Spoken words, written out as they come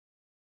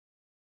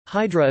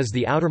Hydra is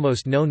the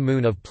outermost known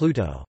moon of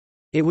Pluto.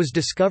 It was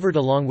discovered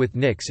along with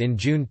Nix in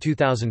June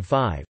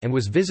 2005, and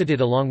was visited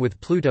along with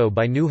Pluto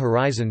by New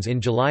Horizons in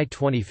July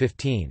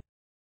 2015.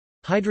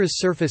 Hydra's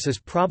surface is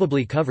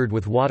probably covered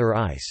with water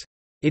ice.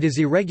 It is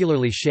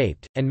irregularly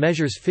shaped, and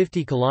measures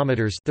 50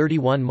 kilometers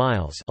 (31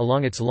 miles)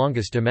 along its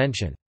longest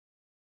dimension.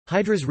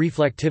 Hydra's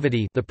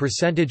reflectivity, the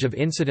percentage of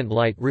incident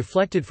light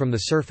reflected from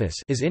the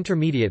surface, is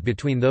intermediate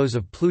between those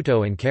of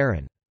Pluto and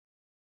Charon.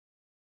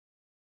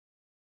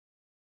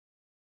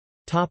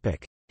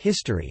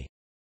 History.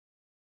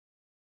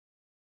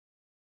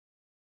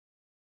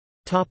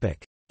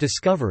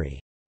 Discovery.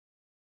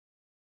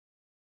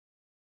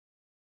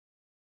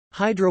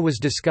 Hydra was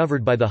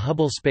discovered by the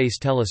Hubble Space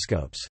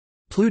Telescope's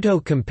Pluto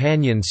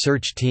Companion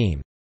Search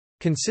Team,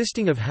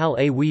 consisting of Hal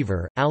A.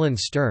 Weaver, Alan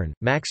Stern,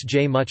 Max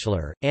J.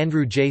 Muchler,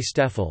 Andrew J.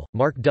 Steffel,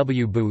 Mark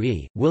W.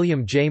 Bowie,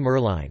 William J.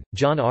 Merline,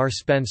 John R.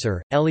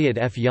 Spencer, Elliot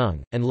F.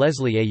 Young, and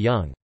Leslie A.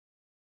 Young.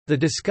 The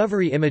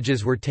discovery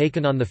images were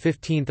taken on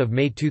 15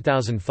 May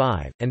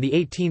 2005, and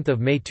 18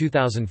 May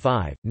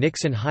 2005.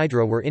 Nix and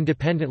Hydra were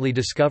independently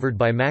discovered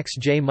by Max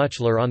J.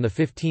 Muchler on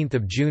 15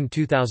 June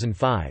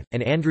 2005,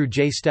 and Andrew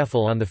J.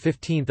 Steffel on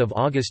 15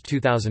 August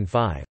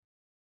 2005.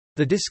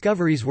 The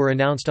discoveries were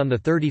announced on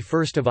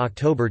 31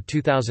 October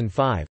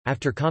 2005,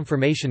 after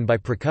confirmation by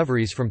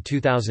precoveries from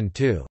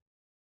 2002.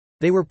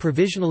 They were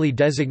provisionally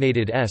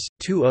designated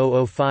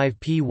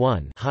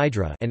S-2005P1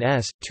 Hydra and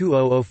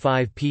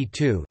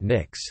S-2005P2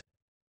 Nix.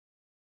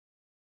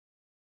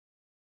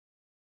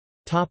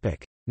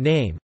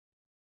 Name.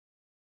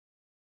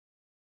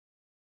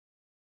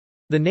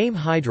 The name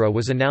Hydra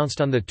was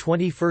announced on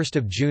 21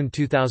 June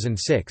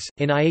 2006,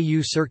 in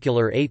IAU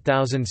Circular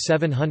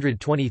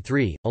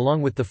 8723,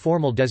 along with the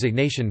formal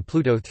designation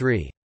Pluto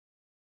III.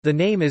 The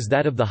name is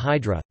that of the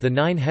Hydra, the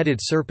nine-headed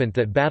serpent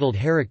that battled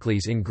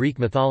Heracles in Greek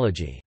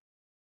mythology.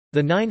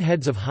 The nine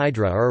heads of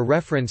Hydra are a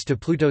reference to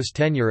Pluto's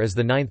tenure as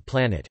the ninth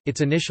planet. Its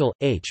initial,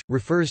 H,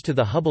 refers to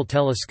the Hubble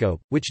telescope,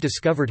 which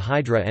discovered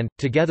Hydra and,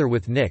 together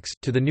with Nix,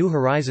 to the New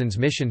Horizons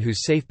mission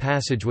whose safe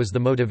passage was the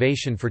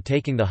motivation for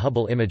taking the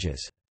Hubble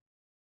images.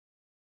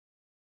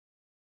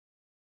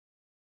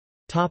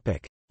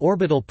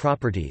 Orbital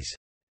properties.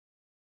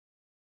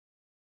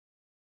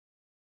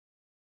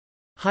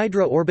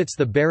 Hydra orbits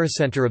the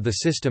barycenter of the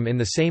system in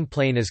the same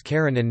plane as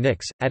Charon and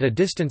Nix, at a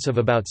distance of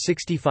about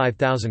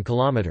 65,000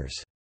 km.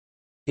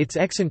 Its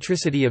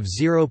eccentricity of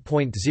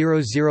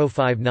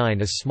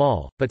 0.0059 is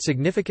small, but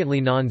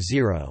significantly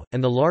non-zero,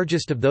 and the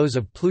largest of those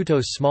of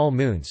Pluto's small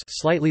moons,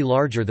 slightly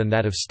larger than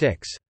that of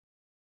Styx.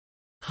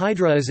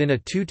 Hydra is in a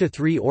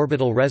 2:3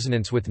 orbital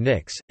resonance with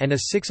Nix, and a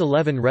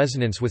 6:11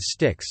 resonance with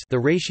Styx. The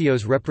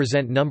ratios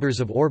represent numbers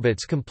of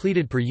orbits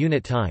completed per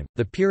unit time,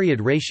 the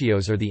period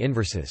ratios are the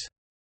inverses.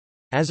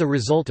 As a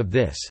result of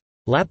this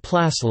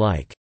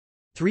Laplace-like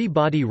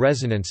three-body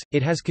resonance,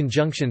 it has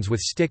conjunctions with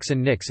Styx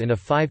and Nix in a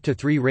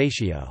 5:3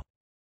 ratio.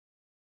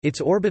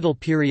 Its orbital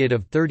period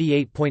of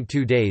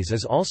 38.2 days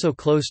is also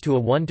close to a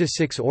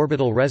 1:6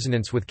 orbital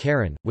resonance with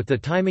Charon, with the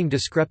timing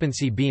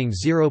discrepancy being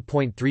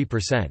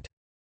 0.3%.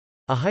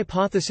 A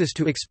hypothesis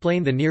to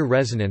explain the near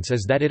resonance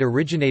is that it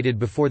originated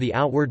before the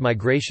outward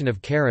migration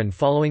of Charon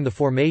following the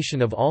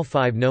formation of all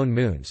 5 known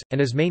moons, and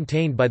is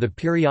maintained by the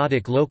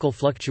periodic local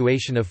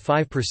fluctuation of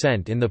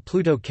 5% in the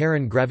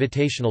Pluto-Charon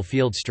gravitational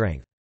field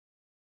strength.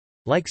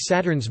 Like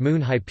Saturn's moon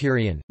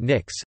Hyperion,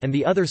 Nix, and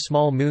the other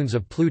small moons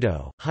of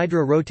Pluto,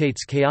 Hydra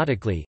rotates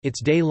chaotically.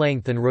 Its day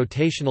length and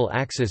rotational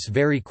axis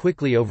vary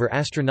quickly over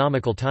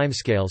astronomical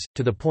timescales,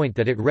 to the point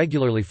that it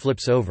regularly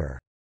flips over.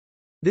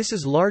 This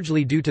is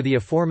largely due to the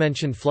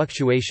aforementioned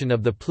fluctuation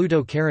of the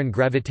Pluto-Charon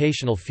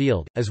gravitational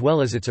field, as well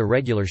as its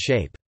irregular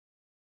shape.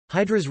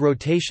 Hydra's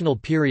rotational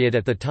period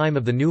at the time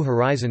of the New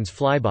Horizons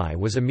flyby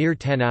was a mere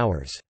 10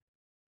 hours.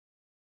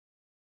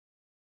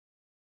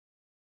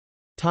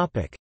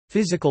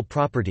 Physical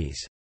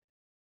properties.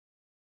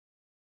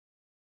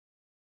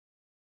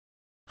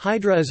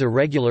 Hydra is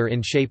irregular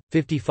in shape,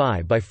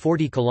 55 by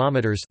 40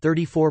 km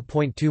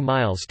 (34.2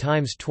 miles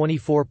times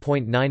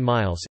 24.9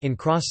 miles) in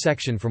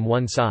cross-section from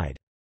one side.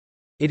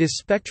 It is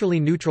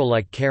spectrally neutral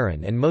like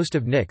Charon and most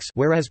of Nix,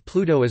 whereas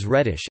Pluto is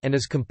reddish and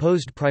is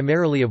composed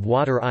primarily of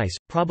water ice,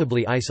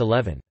 probably ice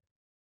 11.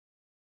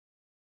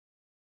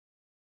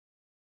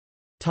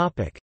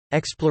 Topic: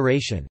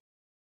 Exploration.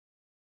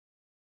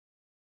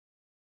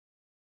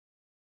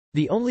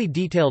 The only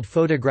detailed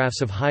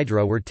photographs of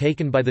Hydra were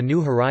taken by the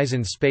New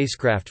Horizons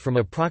spacecraft from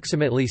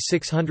approximately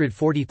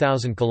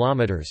 640,000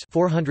 kilometers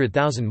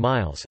 (400,000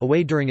 miles)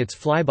 away during its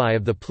flyby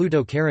of the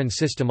Pluto-Charon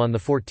system on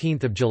 14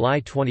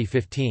 July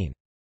 2015.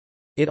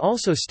 It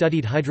also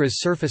studied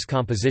Hydra's surface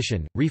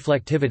composition,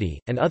 reflectivity,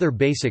 and other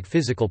basic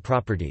physical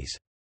properties.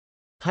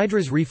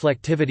 Hydra's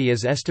reflectivity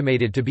is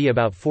estimated to be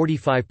about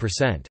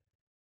 45%.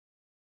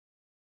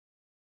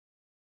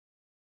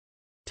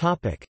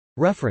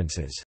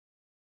 References.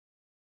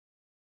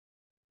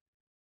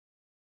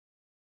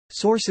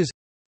 Sources: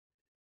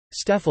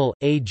 Steffel,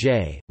 A.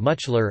 J.,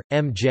 Muchler,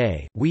 M.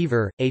 J.,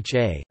 Weaver, H.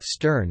 A.,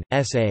 Stern,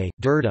 S. A.,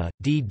 Durda,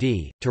 D.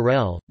 D.,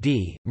 Terrell,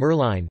 D.,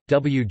 Merline,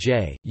 W.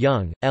 J.,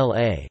 Young, L.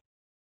 A.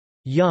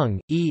 Young,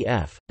 E.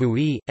 F.,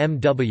 Bowie, M.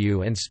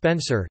 W. and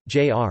Spencer,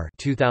 J. R.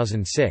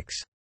 2006.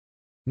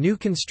 New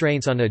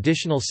Constraints on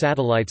Additional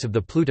Satellites of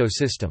the Pluto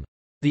System.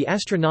 The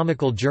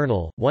Astronomical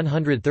Journal,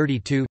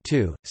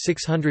 132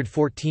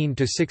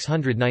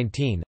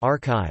 614–619,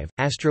 Archive,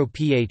 Astro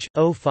Ph.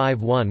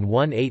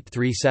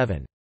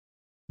 05118837.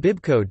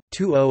 Bibcode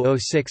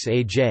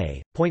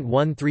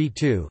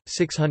 2006AJ.132,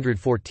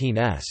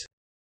 614s.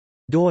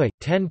 doi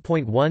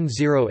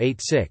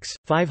 10.1086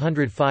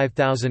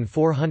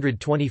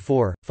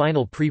 505424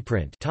 final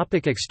preprint.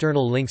 Topic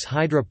external links.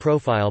 Hydra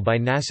profile by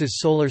NASA's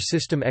Solar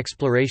System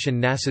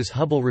Exploration. NASA's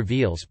Hubble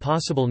reveals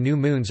possible new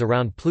moons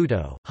around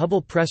Pluto.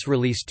 Hubble press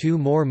release. 2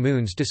 more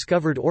moons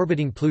discovered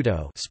orbiting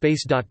Pluto.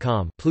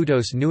 Space.com.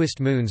 Pluto's newest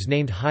moons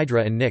named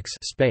Hydra and Nix.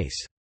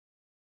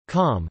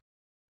 Space.com.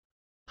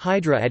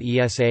 Hydra at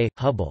ESA,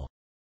 Hubble